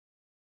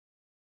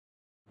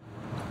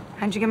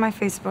How'd you get my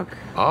Facebook?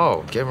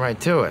 Oh, get right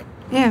to it.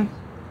 Yeah.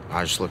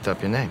 I just looked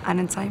up your name. I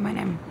didn't tell you my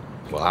name.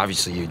 Well,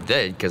 obviously you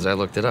did, because I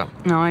looked it up.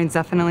 No, I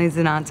definitely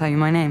did not tell you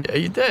my name. Yeah,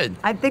 you did.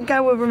 I think I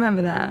would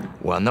remember that.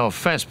 Well, no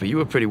offense, but you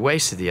were pretty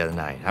wasted the other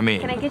night. I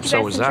mean, Can I get you so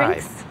guys was some I.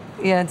 drinks?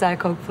 Yeah, Diet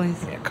Coke,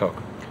 please. Yeah, Coke.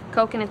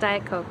 Coke and a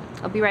Diet Coke.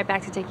 I'll be right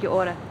back to take your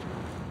order.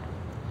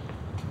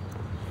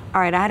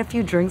 All right, I had a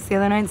few drinks the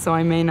other night, so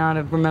I may not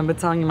have remembered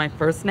telling you my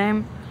first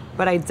name,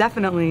 but I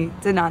definitely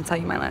did not tell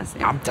you my last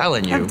name. I'm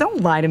telling you. Now,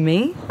 don't lie to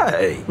me.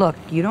 Hey. Look,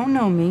 you don't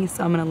know me,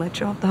 so I'm gonna let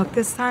you off the hook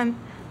this time,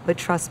 but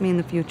trust me, in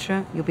the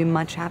future, you'll be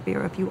much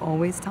happier if you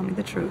always tell me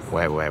the truth.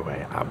 Wait.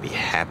 I'll be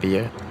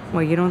happier?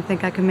 Well, you don't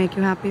think I could make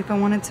you happy if I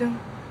wanted to?